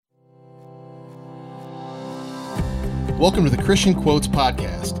Welcome to the Christian Quotes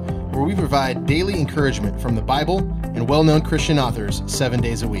Podcast, where we provide daily encouragement from the Bible and well-known Christian authors 7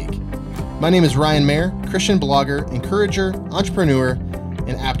 days a week. My name is Ryan Mayer, Christian blogger, encourager, entrepreneur,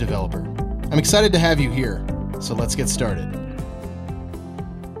 and app developer. I'm excited to have you here, so let's get started.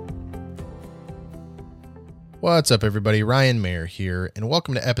 What's up, everybody? Ryan Mayer here, and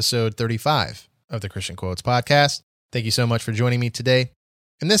welcome to episode 35 of the Christian Quotes Podcast. Thank you so much for joining me today.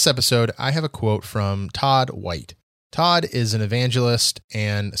 In this episode, I have a quote from Todd White. Todd is an evangelist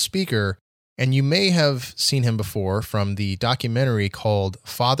and speaker, and you may have seen him before from the documentary called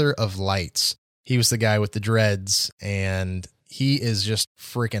Father of Lights. He was the guy with the dreads, and he is just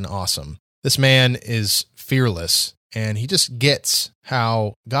freaking awesome. This man is fearless, and he just gets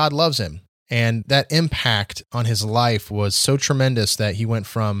how God loves him. And that impact on his life was so tremendous that he went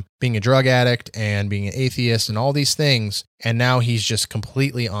from being a drug addict and being an atheist and all these things, and now he's just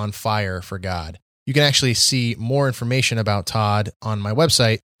completely on fire for God. You can actually see more information about Todd on my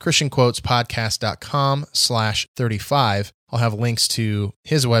website, christianquotespodcast.com/35. I'll have links to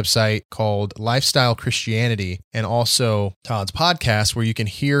his website called Lifestyle Christianity and also Todd's podcast where you can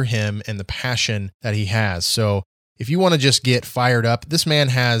hear him and the passion that he has. So if you want to just get fired up, this man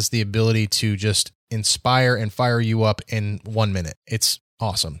has the ability to just inspire and fire you up in 1 minute. It's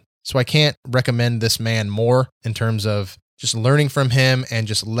awesome. So I can't recommend this man more in terms of just learning from him and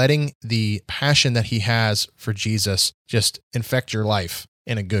just letting the passion that he has for Jesus just infect your life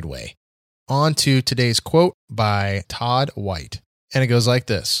in a good way. On to today's quote by Todd White. And it goes like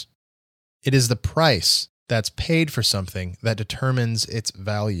this: "It is the price that's paid for something that determines its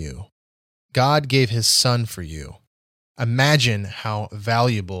value. God gave his son for you. Imagine how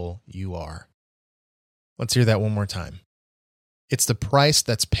valuable you are." Let's hear that one more time. It's the price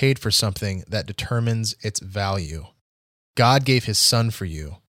that's paid for something that determines its value. God gave his son for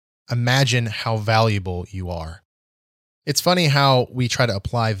you. Imagine how valuable you are. It's funny how we try to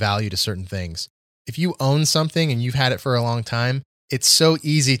apply value to certain things. If you own something and you've had it for a long time, it's so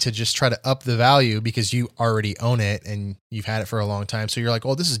easy to just try to up the value because you already own it and you've had it for a long time. So you're like,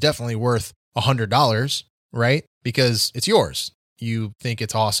 oh, this is definitely worth $100, right? Because it's yours. You think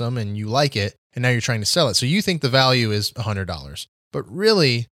it's awesome and you like it, and now you're trying to sell it. So you think the value is $100. But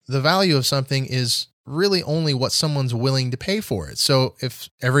really, the value of something is really only what someone's willing to pay for it. So if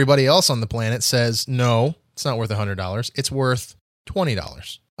everybody else on the planet says, no, it's not worth $100, it's worth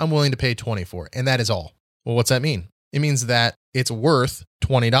 $20. I'm willing to pay $20 for it. And that is all. Well, what's that mean? It means that it's worth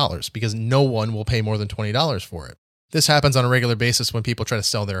 $20 because no one will pay more than $20 for it. This happens on a regular basis when people try to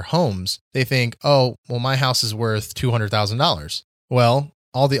sell their homes. They think, oh, well, my house is worth $200,000. Well,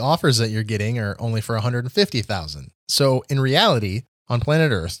 all the offers that you're getting are only for $150,000. So in reality, on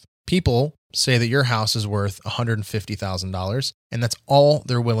planet Earth, people say that your house is worth $150,000, and that's all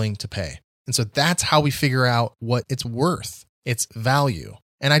they're willing to pay. And so that's how we figure out what it's worth, its value.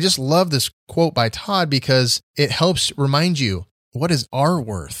 And I just love this quote by Todd because it helps remind you, what is our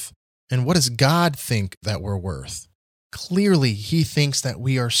worth? And what does God think that we're worth? Clearly, he thinks that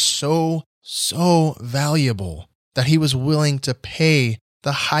we are so valuable that he was willing to pay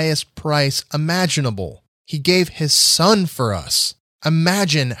the highest price imaginable. He gave his son for us.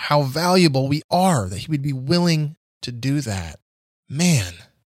 Imagine how valuable we are that he would be willing to do that. Man,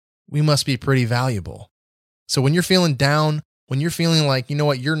 we must be pretty valuable. So when you're feeling down, when you're feeling like, you know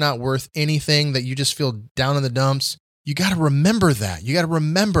what, you're not worth anything, that you just feel down in the dumps, you got to remember that. You got to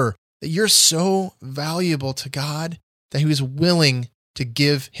remember that you're so valuable to God that he was willing to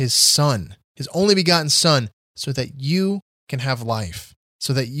give his son, his only begotten son, so that you can have life,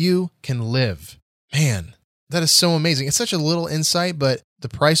 so that you can live. Man, that is so amazing. It's such a little insight, but the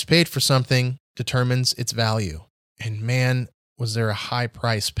price paid for something determines its value. And man, was there a high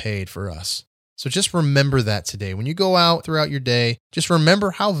price paid for us. So just remember that today. When you go out throughout your day, just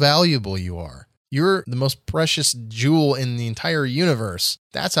remember how valuable you are. You're the most precious jewel in the entire universe.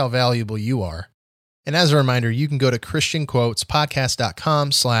 That's how valuable you are. And as a reminder, you can go to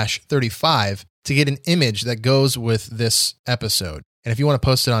christianquotespodcast.com/35 to get an image that goes with this episode. And if you want to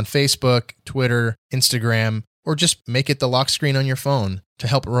post it on Facebook, Twitter, Instagram, or just make it the lock screen on your phone to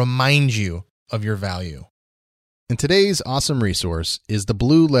help remind you of your value. And today's awesome resource is the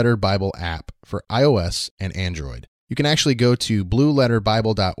Blue Letter Bible app for iOS and Android. You can actually go to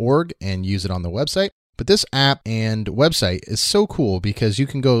blueletterbible.org and use it on the website, But this app and website is so cool because you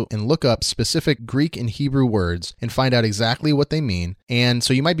can go and look up specific Greek and Hebrew words and find out exactly what they mean. And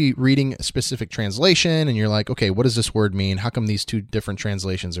so you might be reading a specific translation and you're like, okay, what does this word mean? How come these two different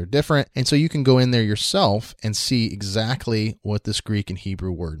translations are different? And so you can go in there yourself and see exactly what this Greek and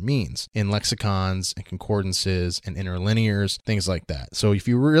Hebrew word means in lexicons and concordances and interlinears, things like that. So if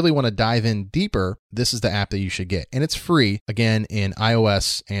you really want to dive in deeper, this is the app that you should get. And it's free, again, in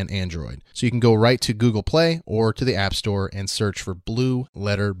iOS and Android. So you can go right to Google Play or to the App Store and search for Blue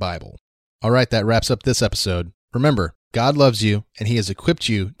Letter Bible. All right, that wraps up this episode. Remember, God loves you and He has equipped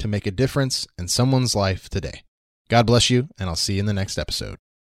you to make a difference in someone's life today. God bless you, and I'll see you in the next episode.